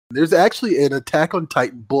There's actually an Attack on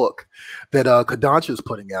Titan book that Kodansha is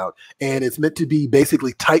putting out, and it's meant to be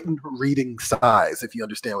basically Titan reading size, if you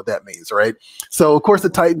understand what that means, right? So, of course, the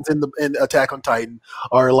Titans in Attack on Titan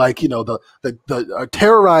are like, you know,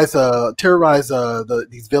 terrorize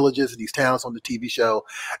these villages and these towns on the TV show.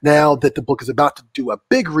 Now that the book is about to do a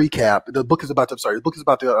big recap, the book is about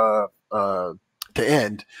to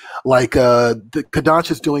end, like the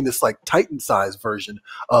Kodansha is doing this like Titan-sized version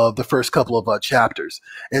of the first couple of chapters.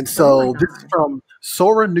 And so this is from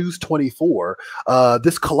Sora News 24.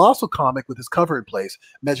 This colossal comic with its cover in place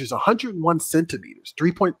measures 101 centimeters,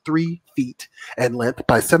 3.3 feet in length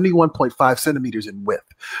by 71.5 centimeters in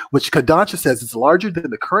width, which Kodansha says is larger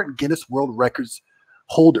than the current Guinness World Records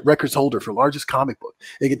holder for largest comic book.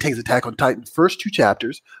 It contains Attack on Titan's first 2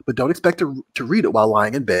 chapters, but don't expect to read it while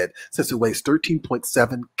lying in bed, since it weighs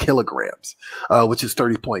 13.7 kilograms, which is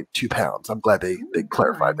 30.2 pounds. I'm glad they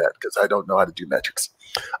clarified that, because I don't know how to do metrics.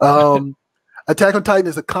 Attack on Titan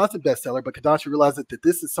is a constant bestseller, but Kodansha realized that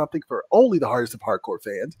this is something for only the hardest of hardcore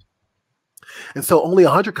fans. And so only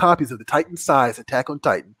 100 copies of the Titan-size Attack on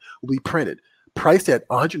Titan will be printed, priced at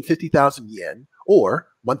 150,000 yen, or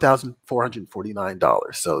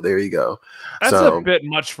 $1,449. So there you go. That's a bit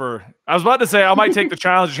much for. I was about to say I might take the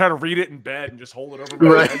challenge and try to read it in bed and just hold it over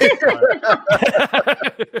my head.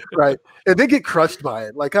 Right. And they get crushed by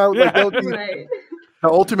it. Like how like, the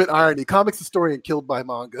ultimate irony. Comics historian killed by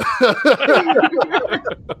manga.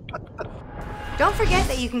 Don't forget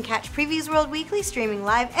that you can catch Previews World Weekly streaming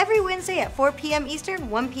live every Wednesday at 4 p.m. Eastern,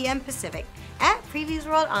 1 p.m. Pacific at Previews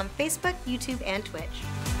World on Facebook, YouTube, and Twitch.